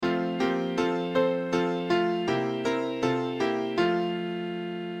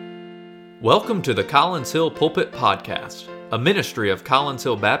Welcome to the Collins Hill Pulpit Podcast, a ministry of Collins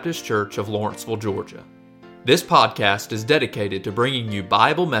Hill Baptist Church of Lawrenceville, Georgia. This podcast is dedicated to bringing you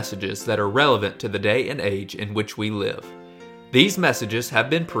Bible messages that are relevant to the day and age in which we live. These messages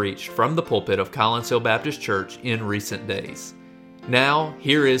have been preached from the pulpit of Collins Hill Baptist Church in recent days. Now,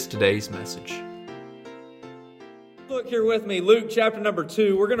 here is today's message. Look here with me, Luke chapter number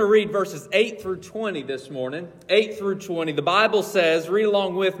 2. We're going to read verses 8 through 20 this morning. 8 through 20. The Bible says, read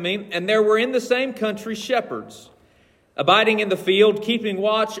along with me, "And there were in the same country shepherds, abiding in the field, keeping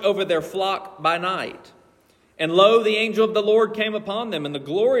watch over their flock by night. And lo, the angel of the Lord came upon them, and the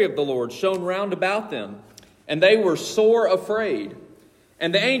glory of the Lord shone round about them. And they were sore afraid.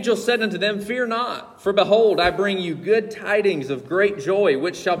 And the angel said unto them, Fear not, for behold, I bring you good tidings of great joy,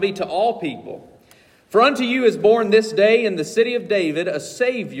 which shall be to all people. For unto you is born this day in the city of David a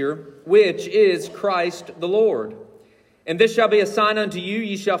Savior, which is Christ the Lord. And this shall be a sign unto you,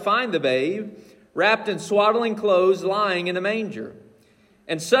 ye shall find the babe, wrapped in swaddling clothes, lying in a manger.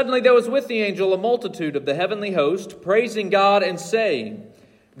 And suddenly there was with the angel a multitude of the heavenly host, praising God and saying,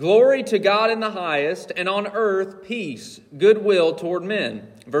 Glory to God in the highest, and on earth peace, goodwill toward men."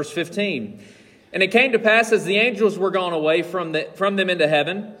 Verse 15. "And it came to pass, as the angels were gone away from them into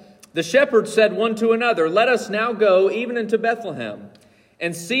heaven, the shepherds said one to another, Let us now go even into Bethlehem,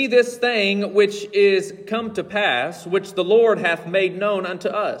 and see this thing which is come to pass, which the Lord hath made known unto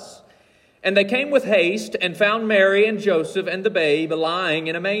us. And they came with haste, and found Mary and Joseph and the babe lying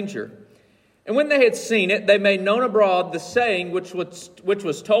in a manger. And when they had seen it, they made known abroad the saying which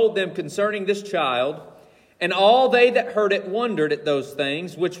was told them concerning this child. And all they that heard it wondered at those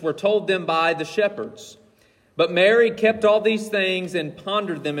things which were told them by the shepherds. But Mary kept all these things and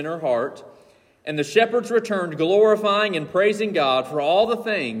pondered them in her heart. And the shepherds returned, glorifying and praising God for all the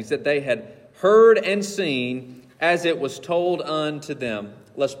things that they had heard and seen, as it was told unto them."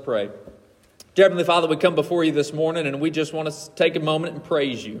 Let's pray. Dear Heavenly Father, we come before you this morning, and we just want to take a moment and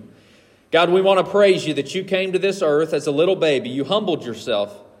praise you. God, we want to praise you that you came to this earth as a little baby. You humbled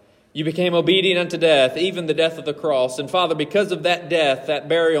yourself. You became obedient unto death, even the death of the cross. And Father, because of that death, that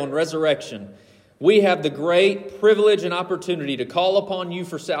burial and resurrection, we have the great privilege and opportunity to call upon you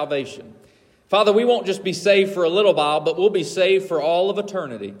for salvation. Father, we won't just be saved for a little while, but we'll be saved for all of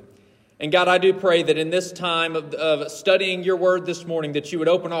eternity. And God, I do pray that in this time of studying your word this morning, that you would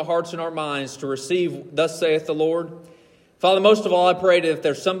open our hearts and our minds to receive, thus saith the Lord. Father, most of all, I pray that if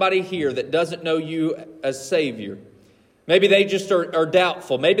there's somebody here that doesn't know you as Savior, maybe they just are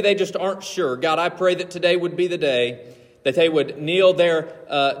doubtful, maybe they just aren't sure. God, I pray that today would be the day that they would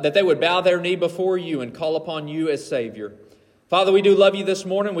that they would bow their knee before you and call upon you as Savior. Father, we do love you this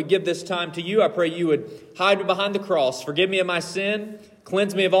morning. We give this time to you. I pray you would hide me behind the cross. Forgive me of my sin.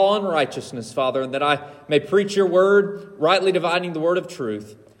 Cleanse me of all unrighteousness, Father, and that I may preach your word, rightly dividing the word of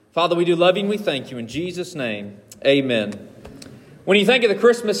truth. Father, we do love you and we thank you. In Jesus' name, amen. When you think of the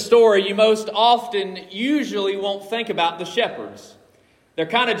Christmas story, you most often usually won't think about the shepherds. They're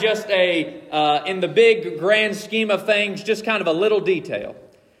kind of just in the big grand scheme of things, just kind of a little detail.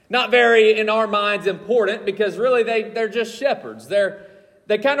 Not very, in our minds, important, because really they're just shepherds.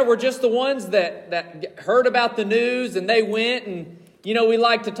 They kind of were just the ones that heard about the news, and they went, and we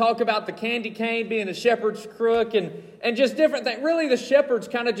like to talk about the candy cane being a shepherd's crook and just different things. Really, the shepherds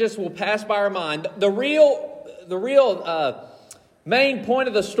kind of just will pass by our mind. The real main point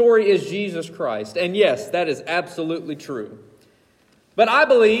of the story is Jesus Christ. And yes, that is absolutely true. But I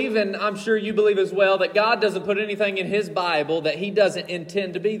believe, and I'm sure you believe as well, that God doesn't put anything in His Bible that He doesn't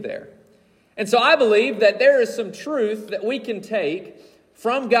intend to be there. And so I believe that there is some truth that we can take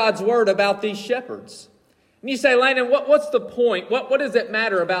from God's Word about these shepherds. And you say, Landon, what's the point? What does it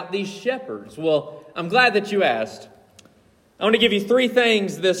matter about these shepherds? Well, I'm glad that you asked. I want to give you 3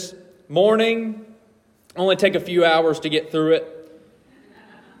 things this morning. Only take a few hours to get through it.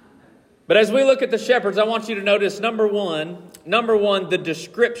 But as we look at the shepherds, I want you to notice, number one, the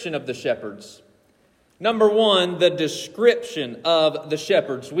description of the shepherds. Number one, the description of the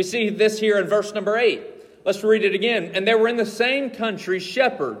shepherds. We see this here in verse number 8. Let's read it again. "And there were in the same country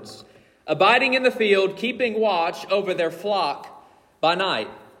shepherds, abiding in the field, keeping watch over their flock by night."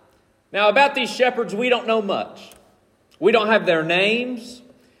 Now, about these shepherds, we don't know much. We don't have their names.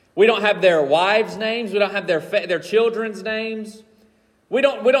 We don't have their wives' names. We don't have their children's names. We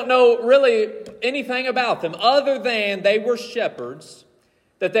don't know really anything about them other than they were shepherds,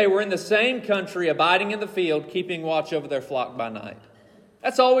 that they were in the same country, abiding in the field, keeping watch over their flock by night.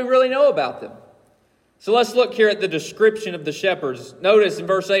 That's all we really know about them. So let's look here at the description of the shepherds. Notice in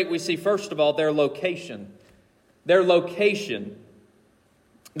verse 8 we see, first of all, their location. Their location.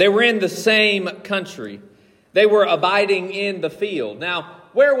 They were in the same country. They were abiding in the field. Now,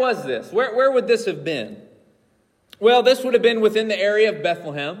 where was this? Where would this have been? Well, this would have been within the area of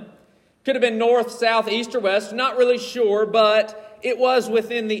Bethlehem. Could have been north, south, east, or west. Not really sure, but it was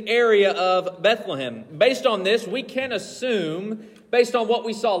within the area of Bethlehem. Based on this, we can assume, based on what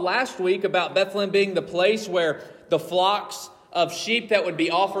we saw last week about Bethlehem being the place where the flocks of sheep that would be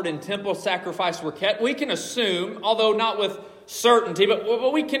offered in temple sacrifice were kept, we can assume, although not with certainty,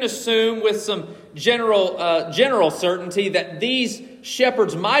 but we can assume with some general certainty that these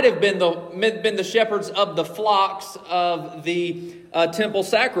shepherds might have been the shepherds of the flocks of the temple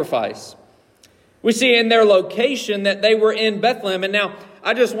sacrifice. We see in their location that they were in Bethlehem. And now,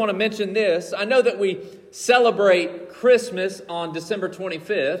 I just want to mention this. I know that we celebrate Christmas on December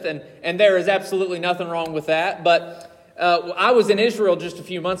 25th, and there is absolutely nothing wrong with that. But I was in Israel just a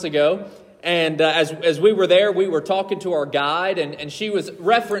few months ago, and as we were there, we were talking to our guide, and she was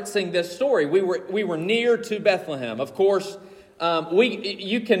referencing this story. We were near to Bethlehem. Of course,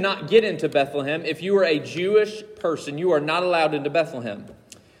 you cannot get into Bethlehem. If you are a Jewish person, you are not allowed into Bethlehem.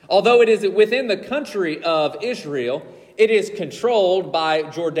 Although it is within the country of Israel, it is controlled by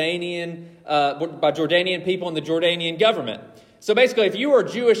Jordanian people and the Jordanian government. So basically, if you are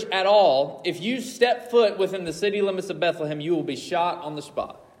Jewish at all, if you step foot within the city limits of Bethlehem, you will be shot on the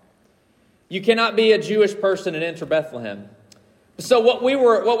spot. You cannot be a Jewish person and enter Bethlehem. So what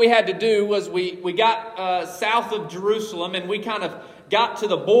we had to do was we got south of Jerusalem, and we kind of got to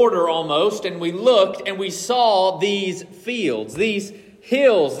the border almost, and we looked and we saw these fields, these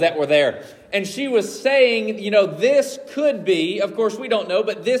hills that were there. And she was saying, this could be, of course we don't know,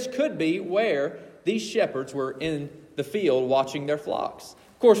 but this could be where these shepherds were in the field watching their flocks.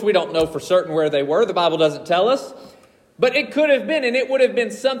 Of course we don't know for certain where they were. The Bible doesn't tell us. But it could have been, and it would have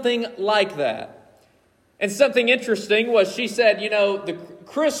been something like that. And something interesting was she said, the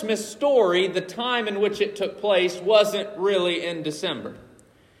Christmas story, the time in which it took place, wasn't really in December.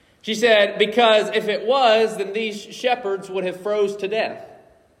 She said, because if it was, then these shepherds would have froze to death.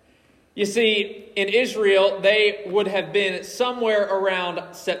 You see, in Israel, they would have been somewhere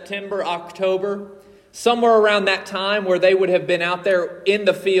around September, October, somewhere around that time where they would have been out there in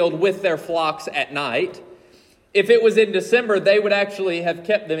the field with their flocks at night. If it was in December, they would actually have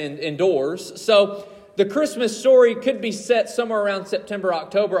kept them indoors. So the Christmas story could be set somewhere around September,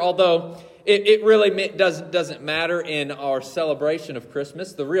 October, although it really doesn't matter in our celebration of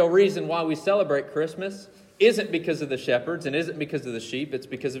Christmas. The real reason why we celebrate Christmas isn't because of the shepherds and isn't because of the sheep. It's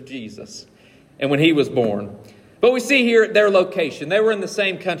because of Jesus and when he was born. But we see here their location. They were in the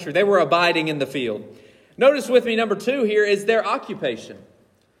same country. They were abiding in the field. Notice with me, number 2 here is their occupation.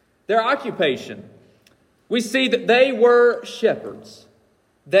 Their occupation. We see that they were shepherds.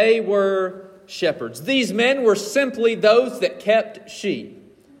 They were shepherds. These men were simply those that kept sheep.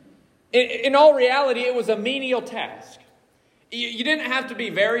 In all reality, it was a menial task. You didn't have to be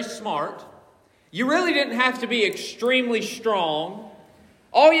very smart. You really didn't have to be extremely strong.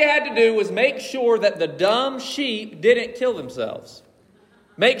 All you had to do was make sure that the dumb sheep didn't kill themselves.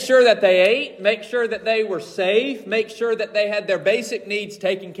 Make sure that they ate. Make sure that they were safe. Make sure that they had their basic needs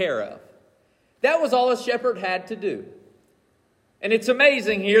taken care of. That was all a shepherd had to do. And it's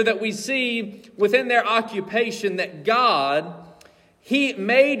amazing here that we see within their occupation that God, he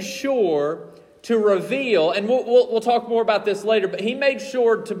made sure to reveal, and we'll talk more about this later, but he made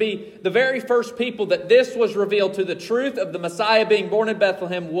sure to be the very first people that this was revealed to. The truth of the Messiah being born in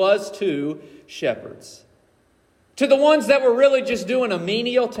Bethlehem was to shepherds. To the ones that were really just doing a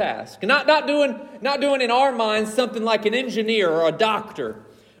menial task. Not doing in our minds something like an engineer or a doctor,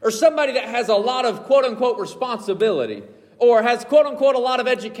 or somebody that has a lot of quote-unquote responsibility, or has quote-unquote a lot of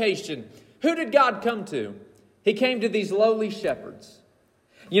education. Who did God come to? He came to these lowly shepherds.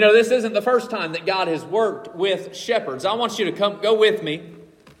 This isn't the first time that God has worked with shepherds. I want you to go with me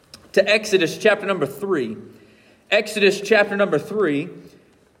to Exodus chapter number 3. Exodus chapter number 3.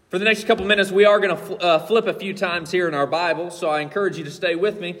 For the next couple minutes, we are going to flip a few times here in our Bible, so I encourage you to stay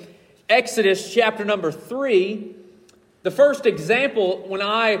with me. Exodus chapter number 3. The first example, when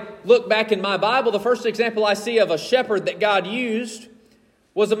I look back in my Bible, the first example I see of a shepherd that God used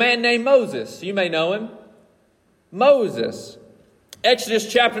was a man named Moses. You may know him. Moses.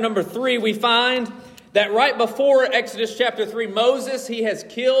 Exodus chapter number 3, we find that right before Exodus chapter 3, Moses, he has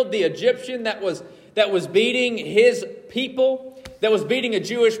killed the Egyptian that was beating his people, that was beating a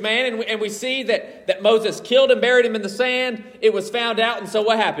Jewish man. And we see that Moses killed him, buried him in the sand. It was found out, and so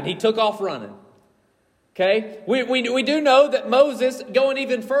what happened? He took off running. Okay, we do know that Moses, going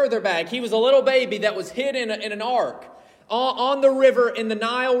even further back, he was a little baby that was hid in an ark on the river, in the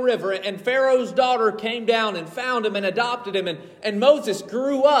Nile River, and Pharaoh's daughter came down and found him and adopted him, and Moses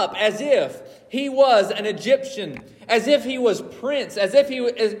grew up as if he was an Egyptian, as if he was prince, as if he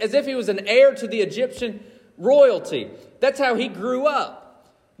was an heir to the Egyptian royalty. That's how he grew up.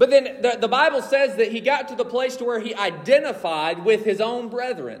 But then the Bible says that he got to the place to where he identified with his own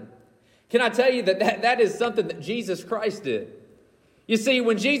brethren. Can I tell you that is something that Jesus Christ did? You see,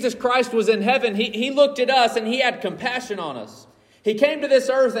 when Jesus Christ was in heaven, he looked at us and he had compassion on us. He came to this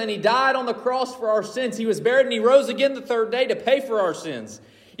earth and he died on the cross for our sins. He was buried and he rose again the third day to pay for our sins.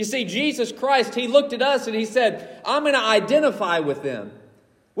 You see, Jesus Christ, he looked at us and he said, I'm going to identify with them.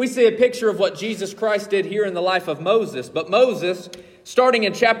 We see a picture of what Jesus Christ did here in the life of Moses. But Moses, starting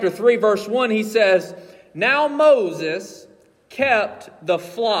in chapter 3, verse 1, he says, Now Moses kept the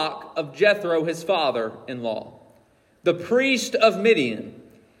flock of Jethro, his father-in-law, the priest of Midian.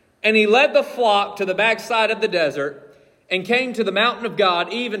 And he led the flock to the backside of the desert and came to the mountain of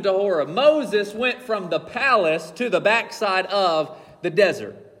God, even to Horeb. Moses went from the palace to the backside of the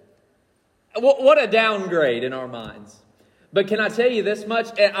desert. What a downgrade in our minds. But can I tell you this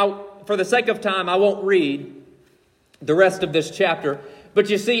much? For the sake of time, I won't read the rest of this chapter. But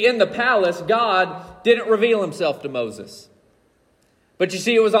you see, in the palace, God didn't reveal himself to Moses. But you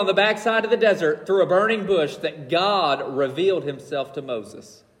see, it was on the backside of the desert, through a burning bush, that God revealed himself to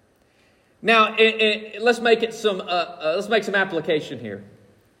Moses. Now, let's make some application here.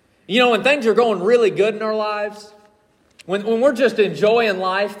 You know, when things are going really good in our lives, when we're just enjoying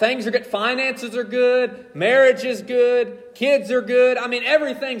life, things are good, finances are good, marriage is good, kids are good. I mean,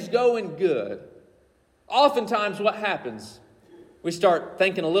 everything's going good. Oftentimes, what happens? We start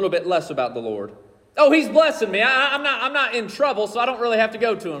thinking a little bit less about the Lord. Oh, he's blessing me. I'm not in trouble, so I don't really have to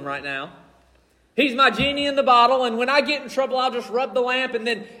go to him right now. He's my genie in the bottle, and when I get in trouble, I'll just rub the lamp, and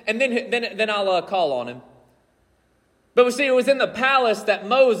then I'll call on him. But we see, it was in the palace that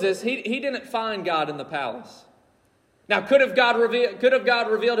Moses, he didn't find God in the palace. Now, could have God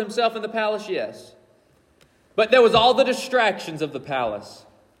revealed himself in the palace? Yes. But there was all the distractions of the palace.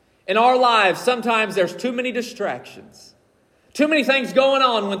 In our lives, sometimes there's too many distractions. Too many things going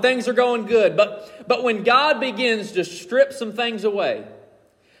on when things are going good. But when God begins to strip some things away,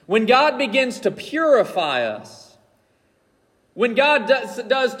 when God begins to purify us, when God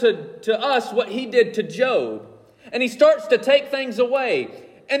does to us what he did to Job, and he starts to take things away,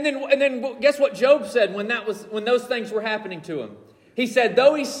 and then guess what Job said when those things were happening to him? He said,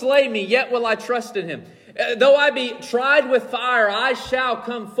 though he slay me, yet will I trust in him. Though I be tried with fire, I shall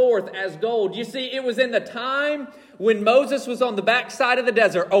come forth as gold. You see, it was in the time when Moses was on the backside of the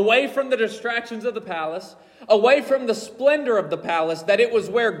desert, away from the distractions of the palace, away from the splendor of the palace, that it was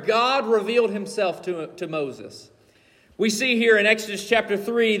where God revealed himself to Moses. We see here in Exodus chapter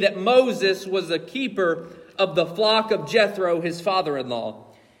 3 that Moses was the keeper of the flock of Jethro, his father-in-law.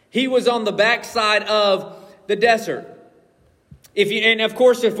 He was on the backside of the desert. And of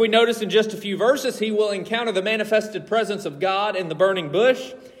course, if we notice in just a few verses, he will encounter the manifested presence of God in the burning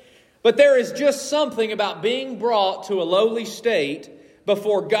bush. But there is just something about being brought to a lowly state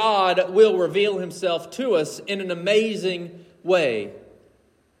before God will reveal himself to us in an amazing way.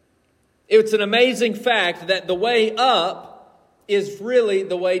 It's an amazing fact that the way up is really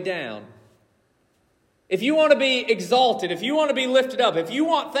the way down. If you want to be exalted, if you want to be lifted up, if you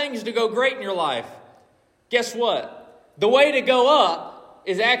want things to go great in your life, guess what? The way to go up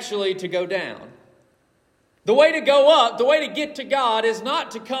is actually to go down. The way to go up, the way to get to God is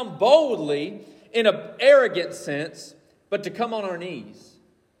not to come boldly in an arrogant sense, but to come on our knees.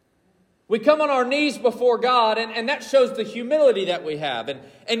 We come on our knees before God, and that shows the humility that we have.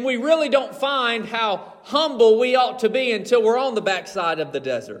 And we really don't find how humble we ought to be until we're on the backside of the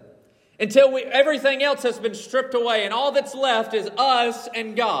desert. Until everything else has been stripped away, and all that's left is us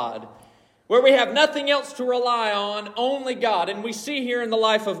and God. Where we have nothing else to rely on, only God. And we see here in the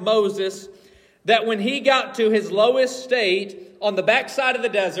life of Moses that when he got to his lowest state on the backside of the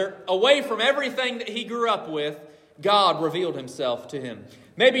desert, away from everything that he grew up with, God revealed himself to him.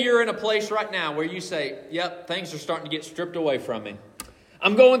 Maybe you're in a place right now where you say, yep, things are starting to get stripped away from me.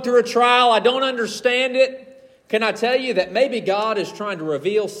 I'm going through a trial. I don't understand it. Can I tell you that maybe God is trying to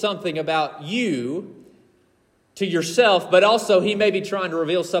reveal something about you to yourself, but also he may be trying to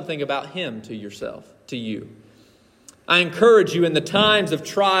reveal something about him to yourself, to you. I encourage you in the times of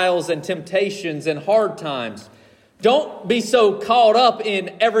trials and temptations and hard times, don't be so caught up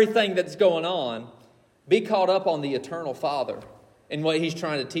in everything that's going on. Be caught up on the eternal Father and what he's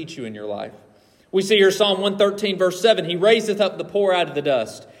trying to teach you in your life. We see here Psalm 113 verse 7, he raiseth up the poor out of the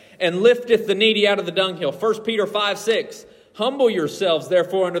dust and lifteth the needy out of the dunghill. 1 Peter 5:6, humble yourselves,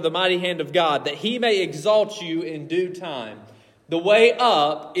 therefore, under the mighty hand of God, that he may exalt you in due time. The way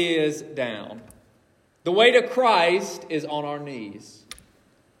up is down. The way to Christ is on our knees.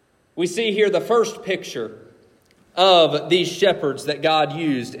 we see here the first picture of these shepherds that God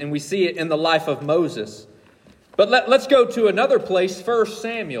used, and we see it in the life of Moses. But let's go to another place, 1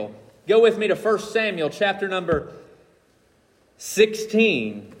 Samuel. Go with me to 1 Samuel, chapter number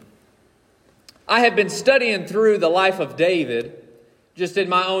 16. I have been studying through the life of David, just in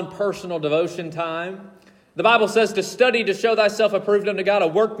my own personal devotion time. The Bible says to study to show thyself approved unto God, a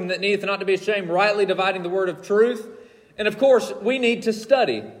workman that needeth not to be ashamed, rightly dividing the word of truth. And of course, we need to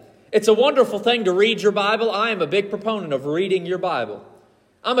study. It's a wonderful thing to read your Bible. I am a big proponent of reading your Bible.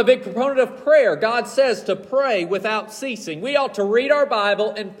 I'm a big proponent of prayer. God says to pray without ceasing. We ought to read our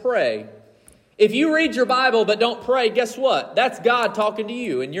Bible and pray. If you read your Bible but don't pray, guess what? That's God talking to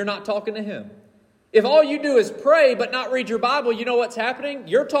you, and you're not talking to Him. If all you do is pray but not read your Bible, you know what's happening?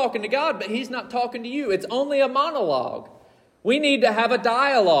 You're talking to God, but He's not talking to you. It's only a monologue. We need to have a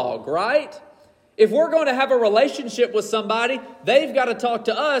dialogue, right? If we're going to have a relationship with somebody, they've got to talk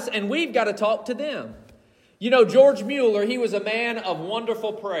to us, and we've got to talk to them. You know, George Mueller, he was a man of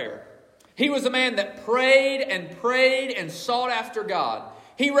wonderful prayer. He was a man that prayed and sought after God.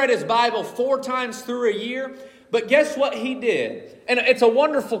 He read his Bible 4 times through a year. But guess what he did? And it's a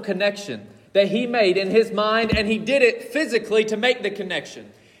wonderful connection that he made in his mind, and he did it physically to make the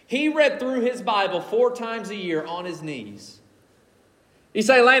connection. He read through his Bible 4 times a year on his knees. You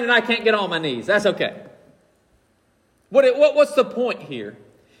say, Landon, I can't get on my knees. That's okay. What's the point here?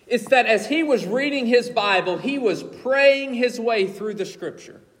 It's that as he was reading his Bible, he was praying his way through the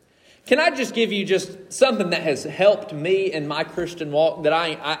Scripture. Can I just give you just something that has helped me in my Christian walk that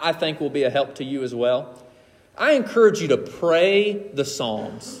I think will be a help to you as well? I encourage you to pray the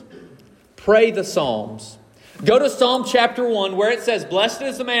Psalms. Pray the Psalms. Go to Psalm chapter 1 where it says, Blessed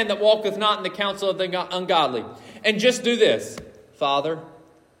is the man that walketh not in the counsel of the ungodly. And just do this. Father,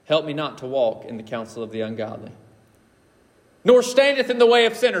 help me not to walk in the counsel of the ungodly, nor standeth in the way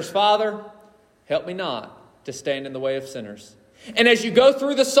of sinners. Father, help me not to stand in the way of sinners. And as you go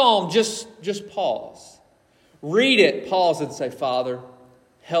through the psalm, just pause. Read it, pause and say, Father,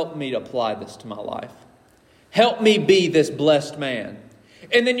 help me to apply this to my life. Help me be this blessed man.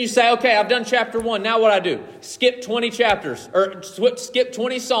 And then you say, okay, I've done chapter 1. Now what do? Skip 20 chapters, or skip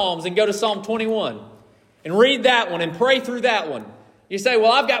 20 psalms and go to Psalm 21. And read that one and pray through that one. You say,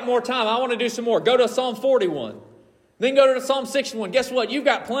 well, I've got more time. I want to do some more. Go to Psalm 41. Then go to Psalm 61. Guess what? You've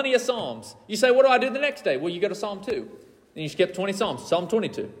got plenty of Psalms. You say, what do I do the next day? Well, you go to Psalm 2. Then you skip 20 Psalms. Psalm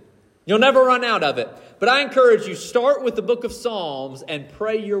 22. You'll never run out of it. But I encourage you, start with the book of Psalms and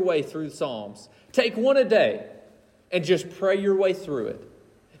pray your way through the Psalms. Take one a day and just pray your way through it.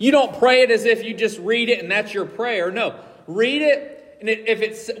 You don't pray it as if you just read it and that's your prayer. No, read it. And if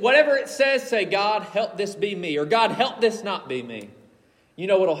it's whatever it says, say, God, help this be me. Or God, help this not be me. You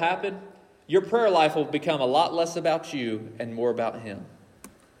know what will happen? Your prayer life will become a lot less about you and more about Him.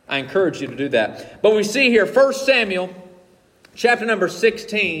 I encourage you to do that. But we see here, 1 Samuel, chapter number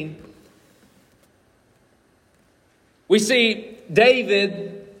 16. We see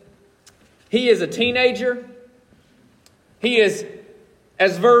David. He is a teenager. He is,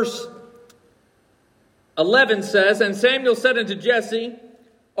 as verse 11 says, and Samuel said unto Jesse,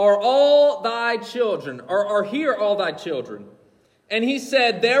 Are all thy children, or are here all thy children? And he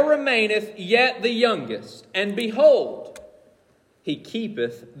said, There remaineth yet the youngest, and behold, he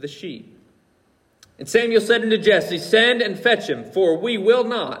keepeth the sheep. And Samuel said unto Jesse, Send and fetch him, for we will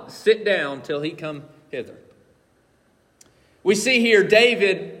not sit down till he come hither. We see here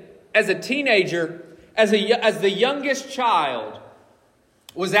David, as a teenager, as the youngest child,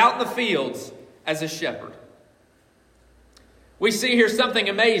 was out in the fields as a shepherd. We see here something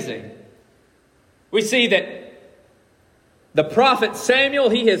amazing. We see that the prophet Samuel,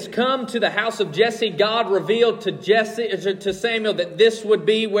 he has come to the house of Jesse. God revealed to Samuel that this would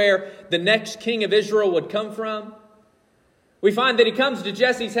be where the next king of Israel would come from. We find that he comes to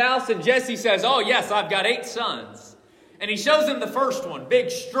Jesse's house and Jesse says, oh yes, I've got 8 sons. And he shows him the first one,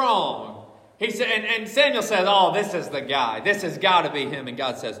 big, strong. He said, and Samuel says, oh, this is the guy. This has got to be him. And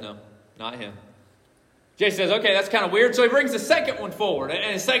God says, no, not him. Jesse says, okay, that's kind of weird. So he brings the second one forward.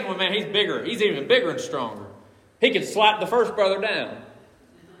 And the second one, man, he's bigger. He's even bigger and stronger. He could slap the first brother down.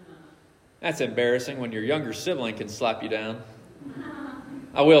 That's embarrassing when your younger sibling can slap you down.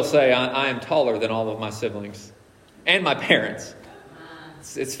 I will say I am taller than all of my siblings and my parents.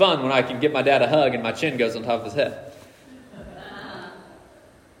 It's fun when I can give my dad a hug and my chin goes on top of his head.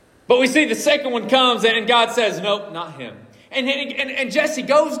 But we see the second one comes and God says, nope, not him. And Jesse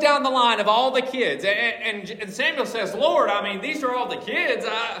goes down the line of all the kids. And Samuel says, Lord, I mean, these are all the kids.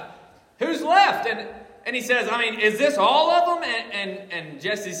 Who's left? And he says, I mean, is this all of them? And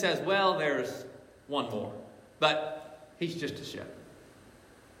Jesse says, well, there's one more. But he's just a shepherd.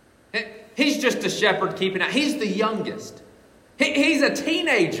 he's just a shepherd keeping out. He's the youngest. He's a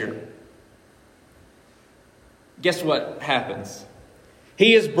teenager. Guess what happens?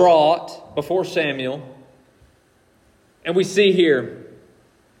 He is brought before Samuel. And we see here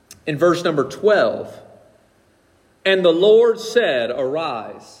in verse number 12, and the Lord said,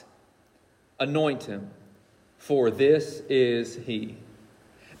 arise, anoint him, for this is he.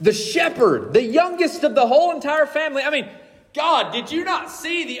 The shepherd, the youngest of the whole entire family. I mean, God, did you not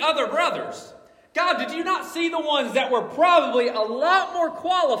see the other brothers? God, did you not see the ones that were probably a lot more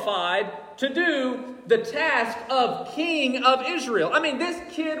qualified to do the task of king of Israel? I mean, this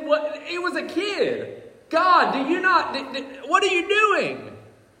kid, he was a kid. God, do you not, what are you doing?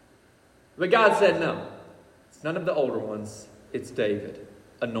 But God said, no, it's none of the older ones. It's David.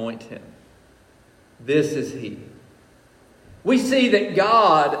 Anoint him. This is he. We see that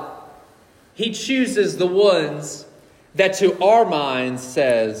God, he chooses the ones that to our minds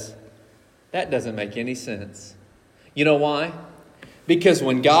says, that doesn't make any sense. You know why? Because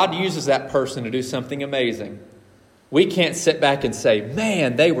when God uses that person to do something amazing, we can't sit back and say,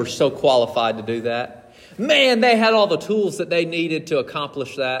 man, they were so qualified to do that. Man, they had all the tools that they needed to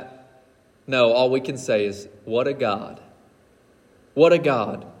accomplish that. No, all we can say is, what a God. What a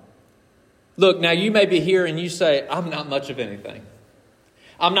God. Look, now you may be here and you say, I'm not much of anything.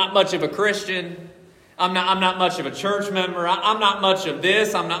 I'm not much of a Christian. I'm not much of a church member. I'm not much of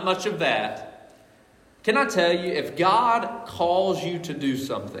this. I'm not much of that. Can I tell you, if God calls you to do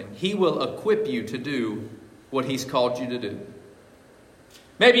something, he will equip you to do what he's called you to do.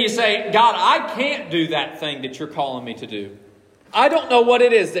 Maybe you say, God, I can't do that thing that you're calling me to do. I don't know what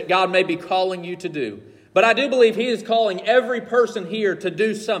it is that God may be calling you to do. But I do believe he is calling every person here to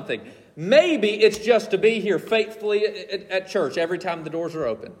do something. Maybe it's just to be here faithfully at church every time the doors are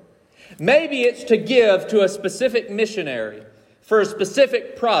open. Maybe it's to give to a specific missionary for a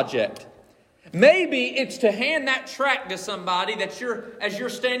specific project. Maybe it's to hand that tract to somebody as you're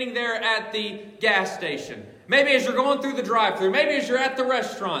standing there at the gas station. Maybe as you're going through the drive-thru. Maybe as you're at the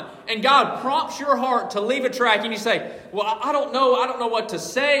restaurant. And God prompts your heart to leave a tract. And you say, well, I don't know what to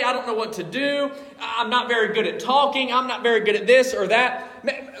say. I don't know what to do. I'm not very good at talking. I'm not very good at this or that.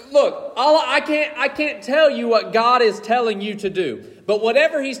 Look, I can't tell you what God is telling you to do. But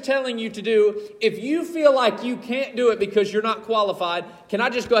whatever he's telling you to do, if you feel like you can't do it because you're not qualified, can I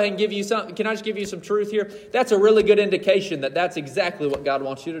just go ahead and give you something? Can I just give you some truth here? That's a really good indication that that's exactly what God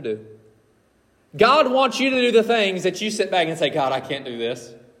wants you to do. God wants you to do the things that you sit back and say, God, I can't do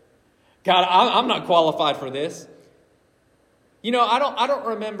this. God, I'm not qualified for this. You know, I don't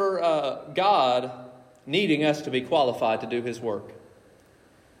remember God needing us to be qualified to do his work.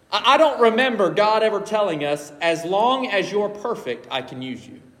 I don't remember God ever telling us, as long as you're perfect, I can use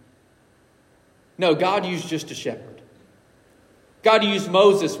you. No, God used just a shepherd. God used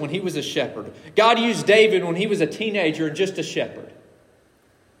Moses when he was a shepherd. God used David when he was a teenager and just a shepherd.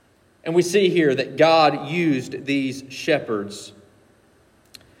 And we see here that God used these shepherds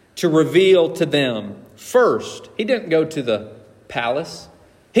to reveal to them. First, he didn't go to the palace.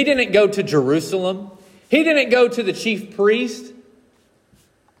 He didn't go to Jerusalem. He didn't go to the chief priest.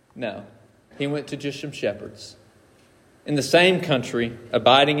 No, he went to just some shepherds in the same country,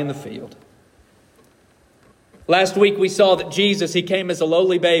 abiding in the field. Last week we saw that Jesus, he came as a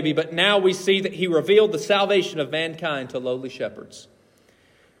lowly baby, but now we see that he revealed the salvation of mankind to lowly shepherds.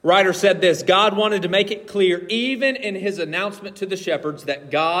 Writer said this, God wanted to make it clear, even in his announcement to the shepherds,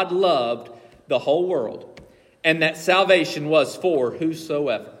 that God loved the whole world and that salvation was for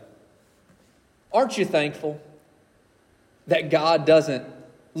whosoever. Aren't you thankful that God doesn't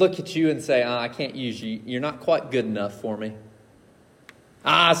look at you and say, I can't use you. You're not quite good enough for me.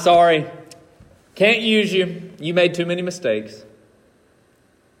 Sorry. Can't use you. You made too many mistakes.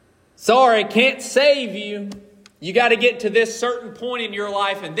 Sorry, can't save you. You got to get to this certain point in your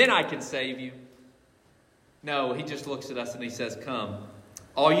life and then I can save you. No, he just looks at us and he says, come,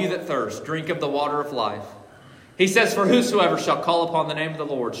 all you that thirst, drink of the water of life. He says, for whosoever shall call upon the name of the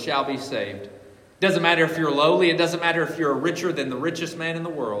Lord shall be saved. Doesn't matter if you're lowly. It doesn't matter if you're richer than the richest man in the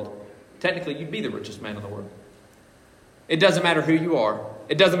world. Technically, you'd be the richest man in the world. It doesn't matter who you are.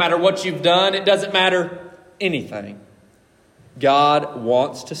 It doesn't matter what you've done. It doesn't matter anything. God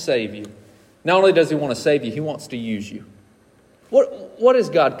wants to save you. Not only does he want to save you, he wants to use you. What is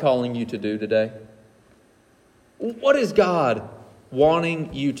God calling you to do today? What is God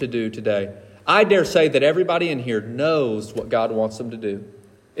wanting you to do today? I dare say that everybody in here knows what God wants them to do.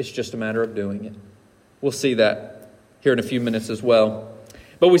 It's just a matter of doing it. We'll see that here in a few minutes as well.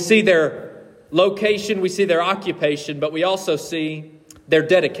 But we see their location, we see their occupation, but we also see their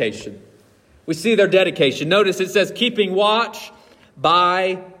dedication. We see their dedication. Notice it says, keeping watch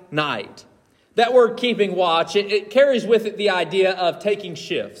by night. That word keeping watch, it carries with it the idea of taking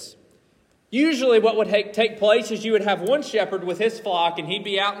shifts. Usually what would take place is you would have one shepherd with his flock, and he'd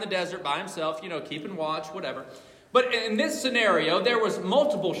be out in the desert by himself, keeping watch, whatever. But in this scenario, there was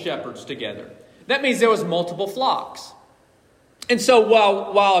multiple shepherds together. That means there was multiple flocks. And so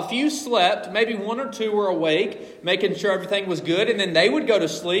while a few slept, maybe one or two were awake, making sure everything was good, and then they would go to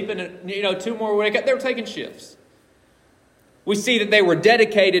sleep, and two more would wake up. They were taking shifts. We see that they were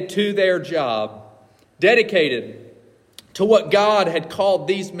dedicated to their job, dedicated to what God had called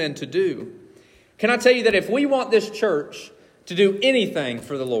these men to do. Can I tell you that if we want this church to do anything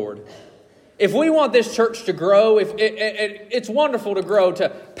for the Lord, if we want this church to grow, it's wonderful to grow, to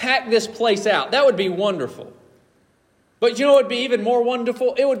pack this place out. That would be wonderful. But what would be even more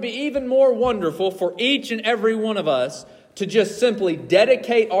wonderful? It would be even more wonderful for each and every one of us to just simply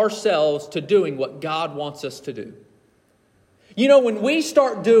dedicate ourselves to doing what God wants us to do. When we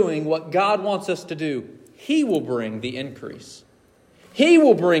start doing what God wants us to do, He will bring the increase. He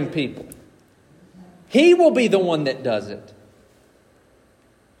will bring people. He will be the one that does it.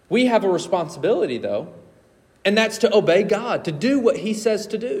 We have a responsibility, though, and that's to obey God, to do what He says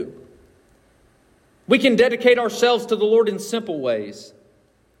to do. We can dedicate ourselves to the Lord in simple ways,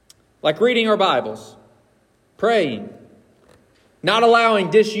 like reading our Bibles, praying, not allowing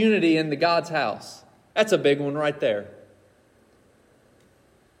disunity in God's house. That's a big one right there.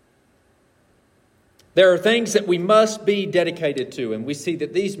 There are things that we must be dedicated to, and we see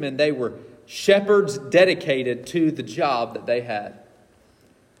that these men, they were shepherds dedicated to the job that they had.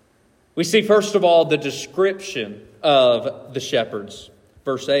 We see, first of all, the description of the shepherds,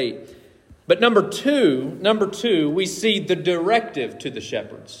 verse 8. But number two, we see the directive to the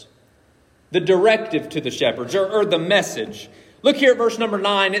shepherds. The directive to the shepherds, or the message. Look here at verse number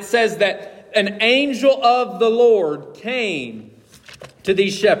 9. It says that an angel of the Lord came to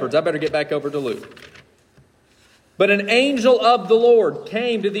these shepherds. I better get back over to Luke. But an angel of the Lord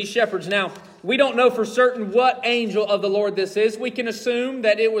came to these shepherds. Now, we don't know for certain what angel of the Lord this is. We can assume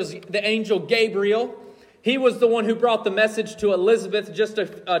that it was the angel Gabriel. He was the one who brought the message to Elizabeth just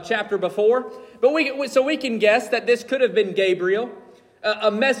a chapter before. But we can guess that this could have been Gabriel, a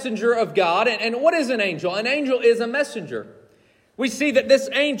messenger of God. And what is an angel? An angel is a messenger. We see that this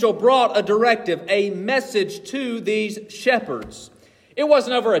angel brought a directive, a message to these shepherds. It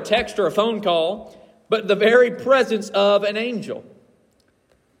wasn't over a text or a phone call, but the very presence of an angel.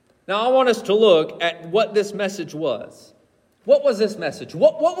 Now, I want us to look at what this message was. What was this message?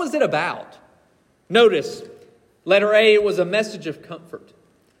 What was it about? Notice, letter A, it was a message of comfort.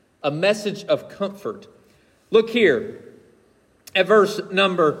 A message of comfort. Look here at verse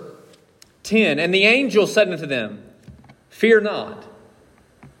number 10. And the angel said unto them, "Fear not,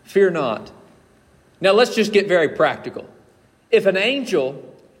 fear not." Now, let's just get very practical. If an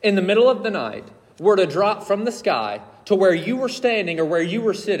angel in the middle of the night were to drop from the sky to where you were standing or where you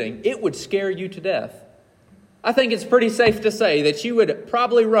were sitting, it would scare you to death. I think it's pretty safe to say that you would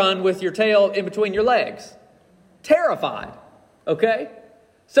probably run with your tail in between your legs. Terrified. Okay?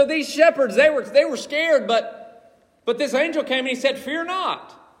 So these shepherds, they were scared, but this angel came and he said, "Fear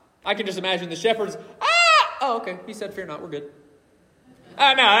not." I can just imagine the shepherds, oh, okay. He said, "Fear not, we're good."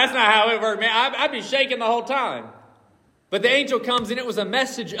 No, that's not how it worked, man. I'd be shaking the whole time. But the angel comes and it was a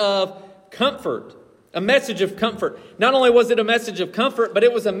message of comfort. A message of comfort. Not only was it a message of comfort, but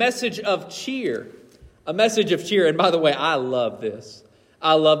it was a message of cheer. A message of cheer. And by the way, I love this.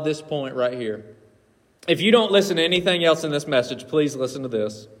 I love this point right here. If you don't listen to anything else in this message, please listen to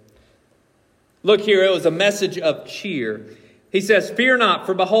this. Look here, it was a message of cheer. He says, "Fear not,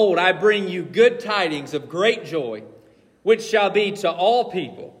 for behold, I bring you good tidings of great joy, which shall be to all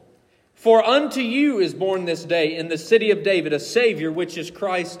people. For unto you is born this day in the city of David a Savior, which is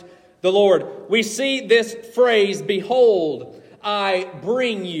Christ the Lord." We see this phrase, "Behold, I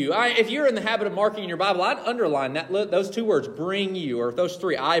bring you." If you're in the habit of marking in your Bible, I'd underline those two words, "bring you," or those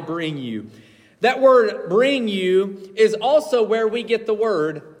three, "I bring you." That word, "bring you," is also where we get the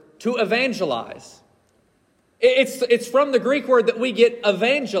word to evangelize. It's from the Greek word that we get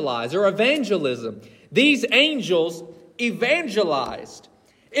evangelize or evangelism. These angels evangelized.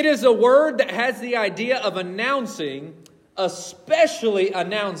 It is a word that has the idea of announcing, especially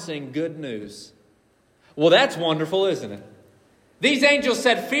announcing good news. Well, that's wonderful, isn't it? These angels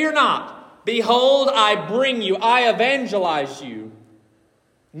said, "Fear not. Behold, I bring you. I evangelize you."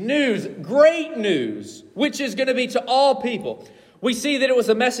 News, great news, which is going to be to all people. We see that it was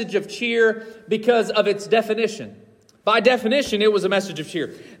a message of cheer because of its definition. By definition, it was a message of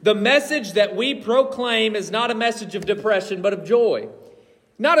cheer. The message that we proclaim is not a message of depression, but of joy.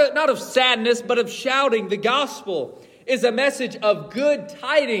 Not of sadness, but of shouting the gospel. is a message of good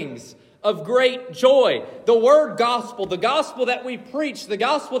tidings, of great joy. The word gospel, the gospel that we preach, the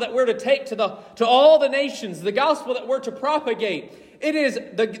gospel that we're to take to all the nations, the gospel that we're to propagate. It is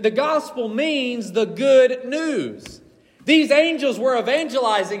the gospel means the good news. These angels were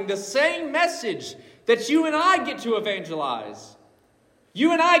evangelizing the same message that you and I get to evangelize.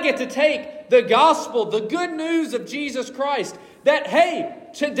 You and I get to take the gospel, the good news of Jesus Christ, that, hey,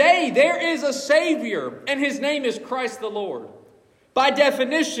 today there is a Savior, and His name is Christ the Lord. By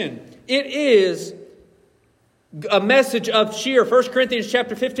definition, it is a message of cheer. 1 Corinthians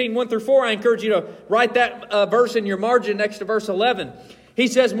chapter 15, 1 through 4, I encourage you to write that verse in your margin next to verse 11. He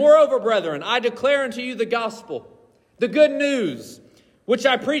says, "Moreover, brethren, I declare unto you the gospel, the good news, which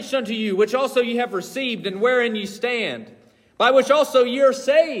I preached unto you, which also ye have received, and wherein ye stand, by which also ye are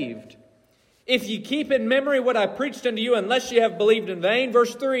saved, if ye keep in memory what I preached unto you, unless ye have believed in vain."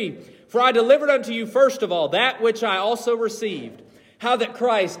 Verse 3, "For I delivered unto you first of all that which I also received, how that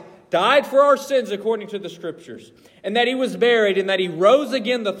Christ died for our sins according to the Scriptures, and that He was buried, and that He rose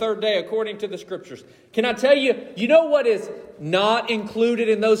again the third day according to the Scriptures." Can I tell you, you know what is not included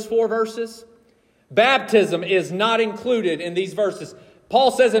in those 4 verses? Baptism is not included in these verses.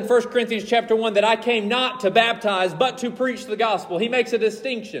 Paul says in 1 Corinthians chapter 1 that I came not to baptize, but to preach the gospel. He makes a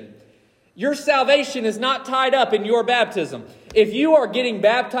distinction. Your salvation is not tied up in your baptism. If you are getting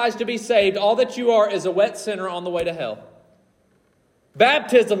baptized to be saved, all that you are is a wet sinner on the way to hell.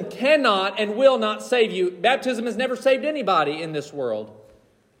 Baptism cannot and will not save you. Baptism has never saved anybody in this world.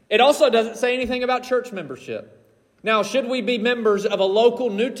 It also doesn't say anything about church membership. Now, should we be members of a local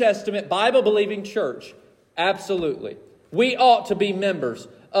New Testament Bible-believing church? Absolutely. We ought to be members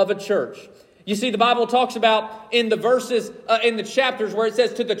of a church. You see, the Bible talks about in the verses, in the chapters where it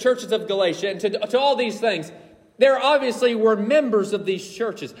says to the churches of Galatia and to all these things, there obviously were members of these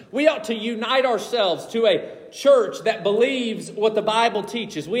churches. We ought to unite ourselves to a church that believes what the Bible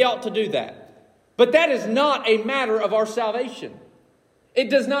teaches. We ought to do that. But that is not a matter of our salvation. It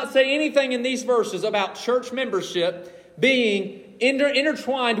does not say anything in these verses about church membership being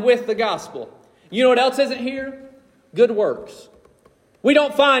intertwined with the gospel. You know what else isn't here? Good works. We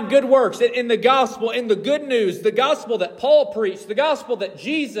don't find good works in the gospel, in the good news, the gospel that Paul preached, the gospel that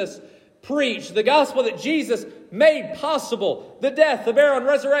Jesus preached, the gospel that Jesus made possible, the death, the burial, and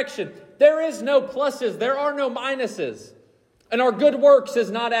resurrection. There is no pluses. There are no minuses. And our good works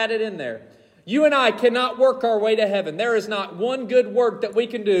is not added in there. You and I cannot work our way to heaven. There is not one good work that we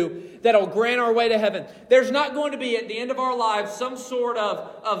can do that will grant our way to heaven. There's not going to be at the end of our lives some sort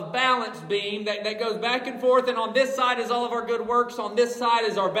of balance beam that goes back and forth, and on this side is all of our good works, on this side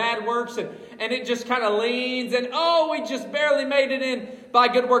is our bad works, and it just kind of leans, and we just barely made it in by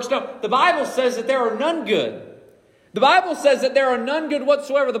good works. No, the Bible says that there are none good. The Bible says that there are none good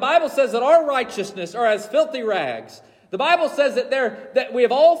whatsoever. The Bible says that our righteousness are as filthy rags. The Bible says that we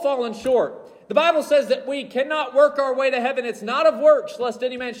have all fallen short. The Bible says that we cannot work our way to heaven. It's not of works, lest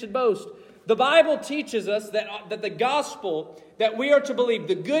any man should boast. The Bible teaches us that the gospel that we are to believe,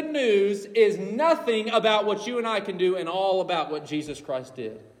 the good news, is nothing about what you and I can do and all about what Jesus Christ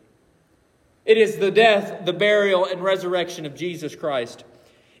did. It is the death, the burial, and resurrection of Jesus Christ.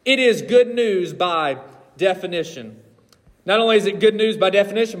 It is good news by definition. Not only is it good news by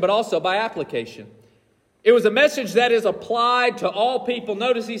definition, but also by application. It was a message that is applied to all people.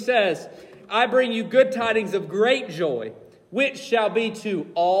 Notice he says, I bring you good tidings of great joy, which shall be to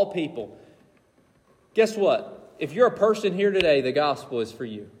all people. Guess what? If you're a person here today, the gospel is for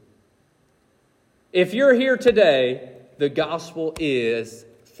you. If you're here today, the gospel is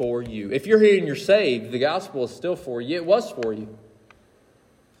for you. If you're here and you're saved, the gospel is still for you. It was for you.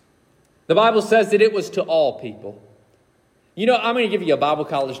 The Bible says that it was to all people. You know, I'm going to give you a Bible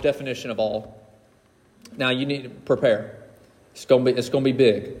college definition of all. Now you need to prepare. It's going to be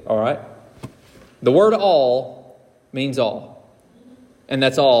big, all right? The word all means all. And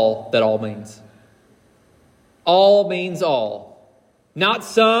that's all that all means. All means all. Not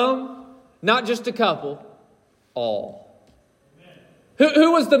some, not just a couple, all.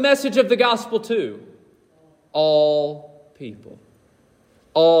 Who was the message of the gospel to? All people.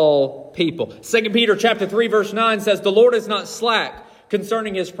 All people. 2 Peter chapter 3 verse 9 says, the Lord is not slack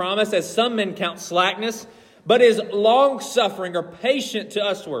concerning His promise, as some men count slackness, but is long-suffering or patient to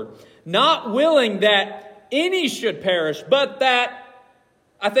usward, not willing that any should perish, but that,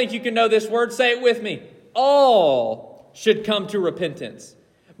 I think you can know this word, say it with me, all should come to repentance.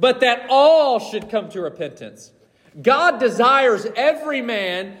 But that all should come to repentance. God desires every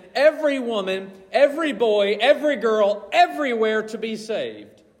man, every woman, every boy, every girl, everywhere to be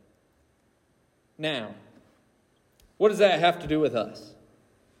saved. Now, what does that have to do with us?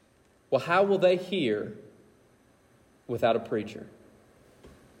 Well, how will they hear without a preacher.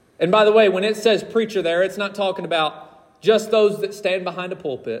 And by the way, when it says preacher there, it's not talking about just those that stand behind a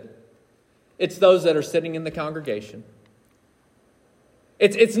pulpit. It's those that are sitting in the congregation.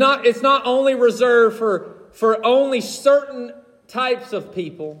 It's not only reserved for only certain types of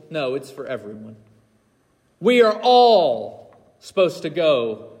people. No, it's for everyone. We are all supposed to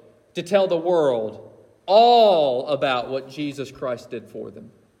go to tell the world all about what Jesus Christ did for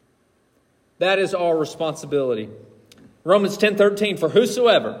them. That is our responsibility. Romans 10:13, for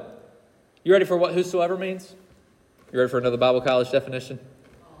whosoever. You ready for what whosoever means? You ready for another Bible college definition?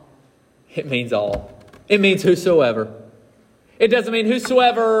 It means all. It means whosoever. It doesn't mean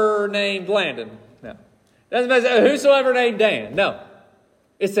whosoever named Landon. No. It doesn't mean whosoever named Dan. No.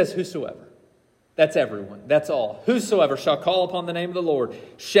 It says whosoever. That's everyone. That's all. Whosoever shall call upon the name of the Lord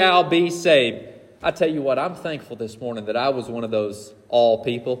shall be saved. I tell you what, I'm thankful this morning that I was one of those all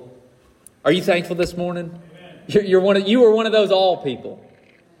people. Are you thankful this morning? You were one of those all people.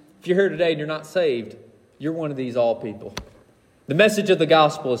 If you're here today and you're not saved, you're one of these all people. The message of the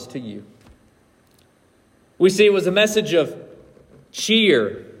gospel is to you. We see it was a message of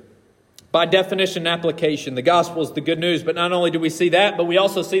cheer. By definition and application, the gospel is the good news. But not only do we see that, but we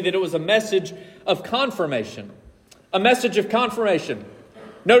also see that it was a message of confirmation. A message of confirmation.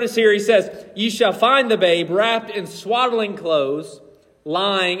 Notice here he says, "Ye shall find the babe wrapped in swaddling clothes,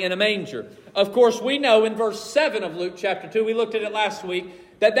 lying in a manger." Of course, we know in verse 7 of Luke chapter 2, we looked at it last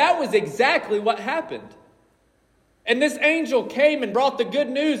week, that was exactly what happened. And this angel came and brought the good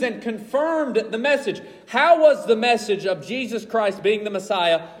news and confirmed the message. How was the message of Jesus Christ being the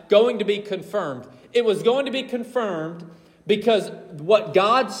Messiah going to be confirmed? It was going to be confirmed because what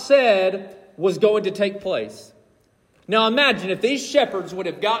God said was going to take place. Now imagine if these shepherds would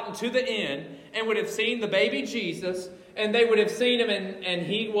have gotten to the inn and would have seen the baby Jesus, and they would have seen him and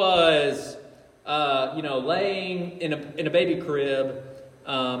he was laying in a baby crib,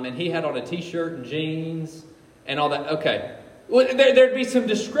 and he had on a t-shirt and jeans and all that. Okay. Well, there'd be some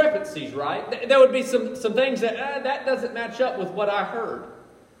discrepancies, right? There would be some things that doesn't match up with what I heard.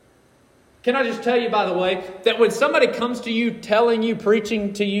 Can I just tell you, by the way, that when somebody comes to you, telling you,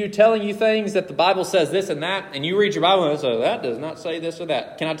 preaching to you, telling you things that the Bible says this and that, and you read your Bible and say, that does not say this or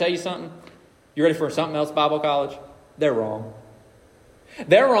that. Can I tell you something? You ready for something else, Bible college? They're wrong.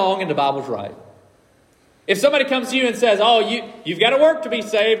 They're wrong and the Bible's right. If somebody comes to you and says, oh, you've got to work to be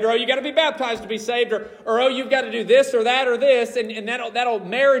saved, or oh, you've got to be baptized to be saved, or oh, you've got to do this or that or this, and that'll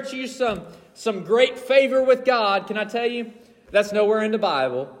merit you some great favor with God, can I tell you? That's nowhere in the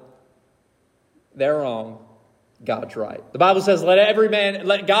Bible. They're wrong. God's right. The Bible says,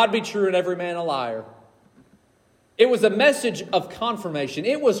 let God be true and every man a liar. It was a message of confirmation.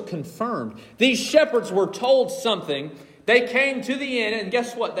 It was confirmed. These shepherds were told something. They came to the inn, and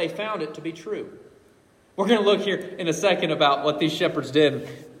guess what? They found it to be true. We're going to look here in a second about what these shepherds did.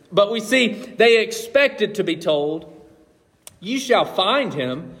 But we see they expected to be told, "Ye shall find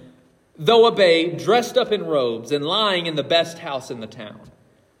him, though a babe, dressed up in robes and lying in the best house in the town,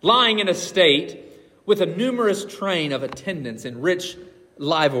 lying in a state with a numerous train of attendants and rich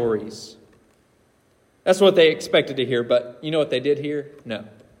liveries." That's what they expected to hear, but you know what they did hear? No.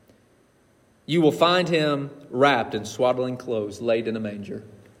 "You will find him wrapped in swaddling clothes, laid in a manger."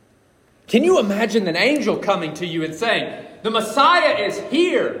 Can you imagine an angel coming to you and saying, the Messiah is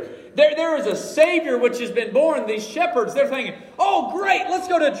here. There is a Savior which has been born. These shepherds, they're thinking, oh great, let's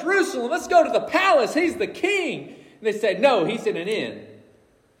go to Jerusalem. Let's go to the palace. He's the king. And they say, no, he's in an inn.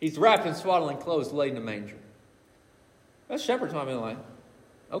 He's wrapped in swaddling clothes, laid in a manger. Those shepherds might be like,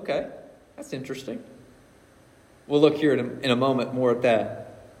 okay, that's interesting. We'll look here in a moment more at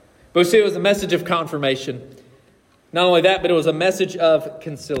that. But we see it was a message of confirmation. Not only that, but it was a message of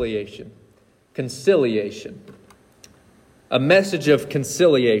conciliation. Conciliation. A message of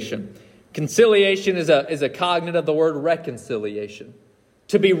conciliation. Conciliation is a cognate of the word reconciliation.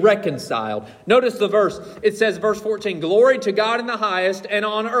 To be reconciled. Notice the verse. It says, verse 14, "Glory to God in the highest, and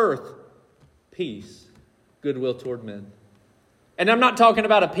on earth, peace, goodwill toward men." And I'm not talking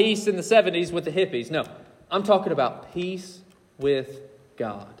about a peace in the 70s with the hippies. No, I'm talking about peace with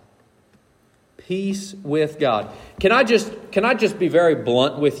God. Peace with God. Can I just be very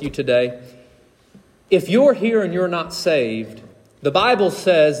blunt with you today? If you're here and you're not saved, the Bible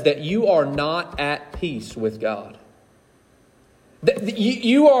says that you are not at peace with God.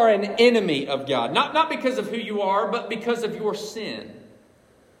 You are an enemy of God. Not because of who you are, but because of your sin.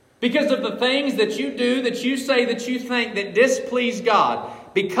 Because of the things that you do, that you say, that you think that displease God.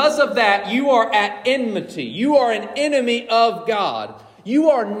 Because of that, you are at enmity. You are an enemy of God. You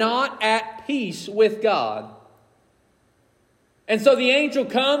are not at peace with God. And so the angel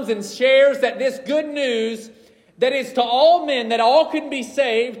comes and shares that this good news that is to all men, that all can be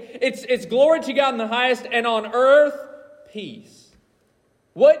saved. It's glory to God in the highest, and on earth, peace.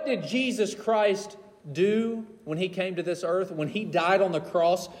 What did Jesus Christ do when He came to this earth? When He died on the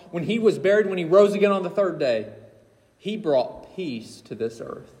cross, when He was buried, when He rose again on the third day? He brought peace to this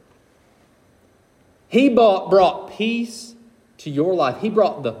earth. He brought peace to your life. He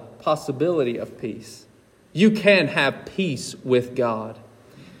brought the possibility of peace. You can have peace with God.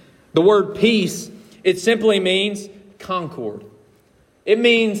 The word peace, it simply means concord. It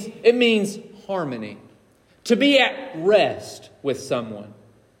means harmony. To be at rest with someone.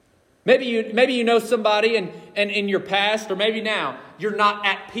 Maybe you know somebody and in your past, or maybe now, you're not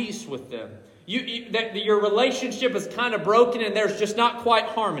at peace with them. That your relationship is kind of broken and there's just not quite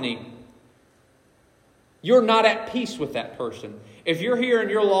harmony. You're not at peace with that person. If you're here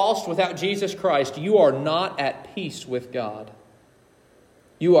and you're lost without Jesus Christ, you are not at peace with God.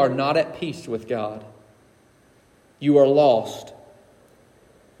 You are not at peace with God. You are lost.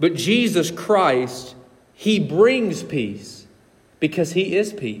 But Jesus Christ, He brings peace because He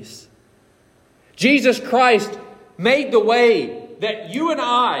is peace. Jesus Christ made the way that you and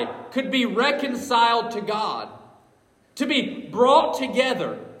I could be reconciled to God, to be brought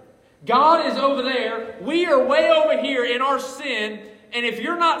together. God is over there. We are way over here in our sin. And if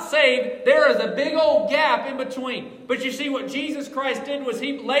you're not saved, there is a big old gap in between. But you see, what Jesus Christ did was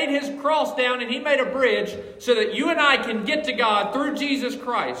He laid His cross down and He made a bridge so that you and I can get to God through Jesus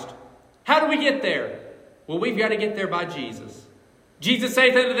Christ. How do we get there? Well, we've got to get there by Jesus. Jesus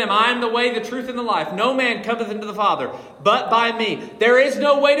saith unto them, I am the way, the truth, and the life. No man cometh into the Father but by me. There is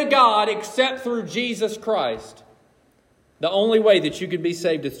no way to God except through Jesus Christ. The only way that you can be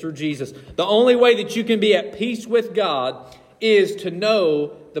saved is through Jesus. The only way that you can be at peace with God is to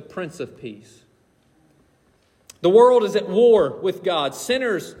know the Prince of Peace. The world is at war with God.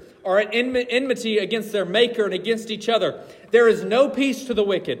 Sinners are at enmity against their Maker and against each other. There is no peace to the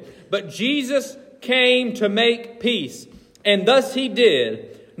wicked. But Jesus came to make peace. And thus He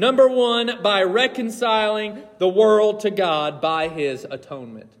did. Number one, by reconciling the world to God by His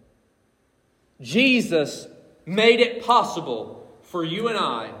atonement. Jesus made it possible for you and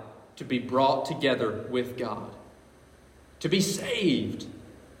I to be brought together with God. To be saved.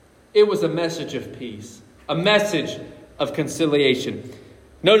 It was a message of peace. A message of conciliation.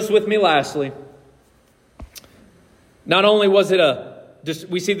 Notice with me lastly, not only was it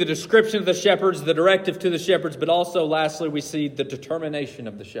we see the description of the shepherds, the directive to the shepherds, but also lastly we see the determination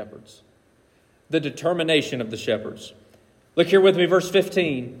of the shepherds. The determination of the shepherds. Look here with me, verse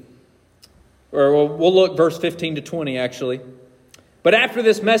 15. Or we'll look verse 15 to 20 actually. But after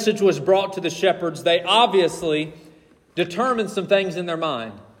this message was brought to the shepherds, they obviously determined some things in their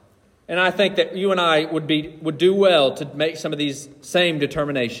mind. And I think that you and I would do well to make some of these same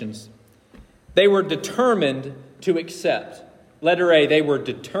determinations. They were determined to accept. Letter A, they were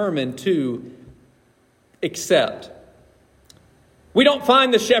determined to accept. We don't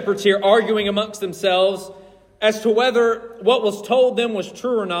find the shepherds here arguing amongst themselves as to whether what was told them was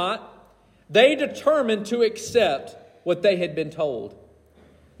true or not. They determined to accept what they had been told.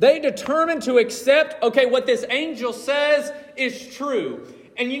 They determined to accept, okay, what this angel says is true.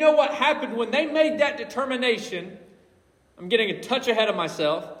 And you know what happened when they made that determination? I'm getting a touch ahead of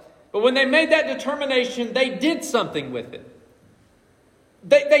myself. But when they made that determination, they did something with it.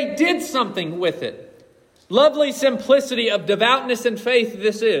 They did something with it. Lovely simplicity of devoutness and faith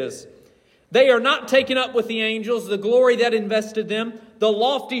this is. They are not taken up with the angels, the glory that invested them, the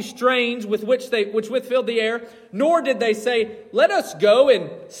lofty strains which filled the air, nor did they say, let us go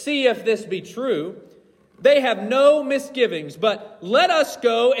and see if this be true. They have no misgivings, but let us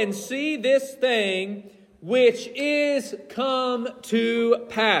go and see this thing which is come to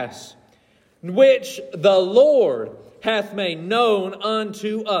pass, which the Lord hath made known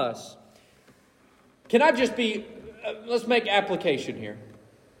unto us. Can I just let's make application here.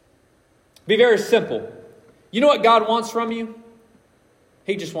 Be very simple. You know what God wants from you?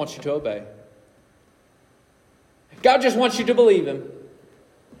 He just wants you to obey. God just wants you to believe Him.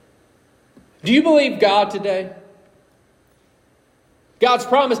 Do you believe God today? God's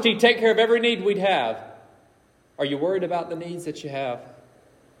promised He'd take care of every need we'd have. Are you worried about the needs that you have?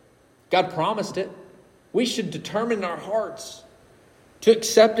 God promised it. We should determine in our hearts to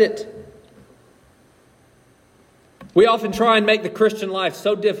accept it. We often try and make the Christian life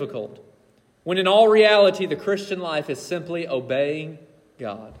so difficult, when in all reality, the Christian life is simply obeying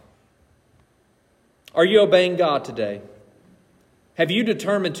God. Are you obeying God today? Have you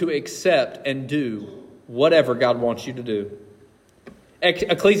determined to accept and do whatever God wants you to do?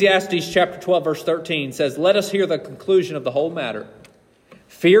 Ecclesiastes chapter 12 verse 13 says, let us hear the conclusion of the whole matter.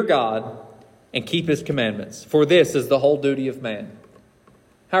 Fear God and keep his commandments, for this is the whole duty of man.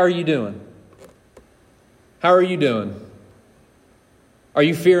 How are you doing? How are you doing? Are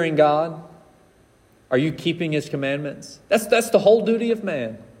you fearing God? Are you keeping his commandments? That's the whole duty of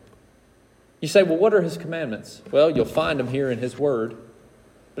man. You say, well, what are his commandments? Well, you'll find them here in his word.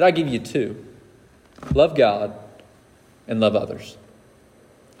 But I give you two. Love God and love others.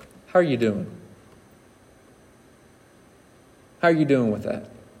 How are you doing? How are you doing with that?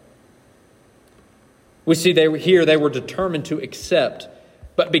 We see they were determined to accept.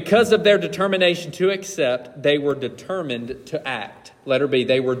 But because of their determination to accept, they were determined to act. Letter B,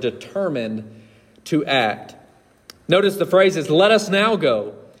 they were determined to act. Notice the phrase is, let us now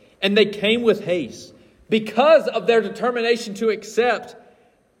go. And they came with haste. Because of their determination to accept,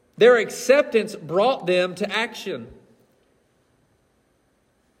 their acceptance brought them to action.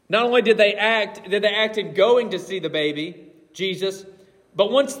 Not only did they act in going to see the baby, Jesus,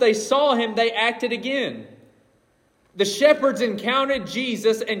 but once they saw him, they acted again. The shepherds encountered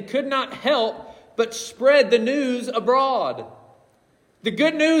Jesus and could not help but spread the news abroad. The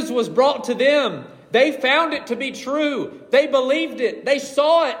good news was brought to them. They found it to be true. They believed it. They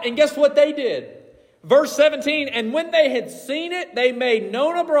saw it. And guess what they did? Verse 17, and when they had seen it, they made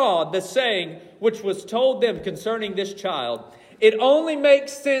known abroad the saying which was told them concerning this child. It only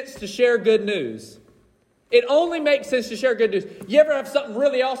makes sense to share good news. It only makes sense to share good news. You ever have something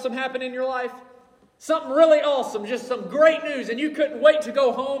really awesome happen in your life? Something really awesome, just some great news, and you couldn't wait to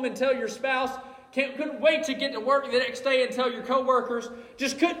go home and tell your spouse, couldn't wait to get to work the next day and tell your coworkers,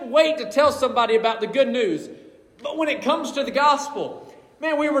 just couldn't wait to tell somebody about the good news. But when it comes to the gospel,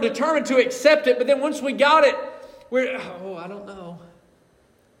 man, we were determined to accept it, but then once we got it, I don't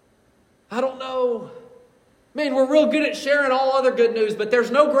know. Man, we're real good at sharing all other good news, but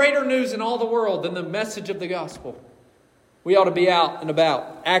there's no greater news in all the world than the message of the gospel. We ought to be out and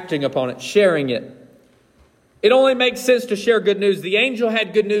about, acting upon it, sharing it. It only makes sense to share good news. The angel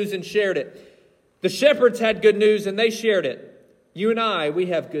had good news and shared it. The shepherds had good news and they shared it. You and I, we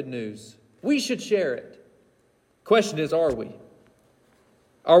have good news. We should share it. Question is, are we?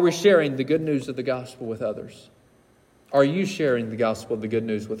 Are we sharing the good news of the gospel with others? Are you sharing the gospel of the good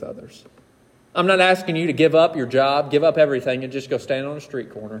news with others? I'm not asking you to give up your job, give up everything, and just go stand on a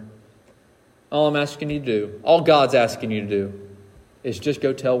street corner. All I'm asking you to do, all God's asking you to do, is just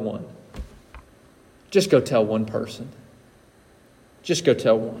go tell one. Just go tell one person. Just go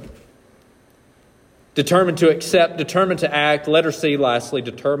tell one. Determined to accept, determined to act. Letter C, lastly,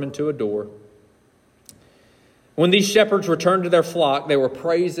 determined to adore. When these shepherds returned to their flock, they were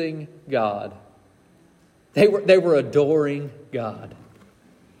praising God. They were adoring God.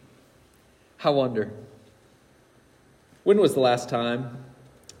 I wonder, when was the last time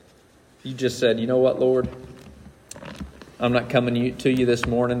you just said, you know what, Lord? I'm not coming to you this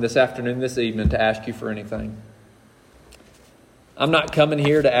morning, this afternoon, this evening to ask you for anything. I'm not coming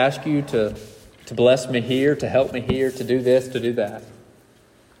here to ask you to bless me here, to help me here, to do this, to do that.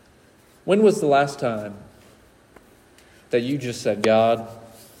 When was the last time that you just said, God,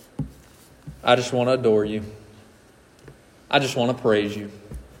 I just want to adore you. I just want to praise you.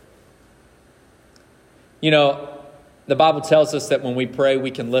 You know, the Bible tells us that when we pray,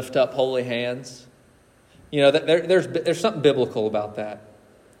 we can lift up holy hands. You know, there's something biblical about that.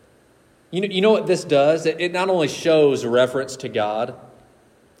 You know what this does? It not only shows a reverence to God,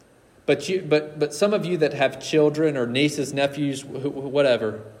 but some of you that have children or nieces, nephews,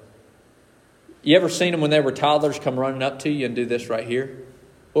 whatever, you ever seen them when they were toddlers come running up to you and do this right here?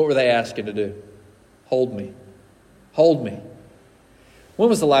 What were they asking to do? Hold me. Hold me. When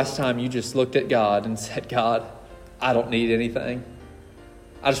was the last time you just looked at God and said, God, I don't need anything.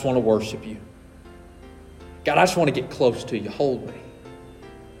 I just want to worship you. God, I just want to get close to you. Hold me.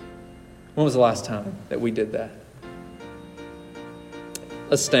 When was the last time that we did that?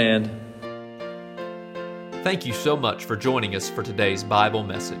 Let's stand. Thank you so much for joining us for today's Bible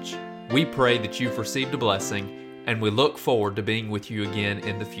message. We pray that you've received a blessing, and we look forward to being with you again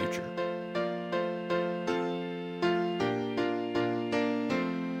in the future.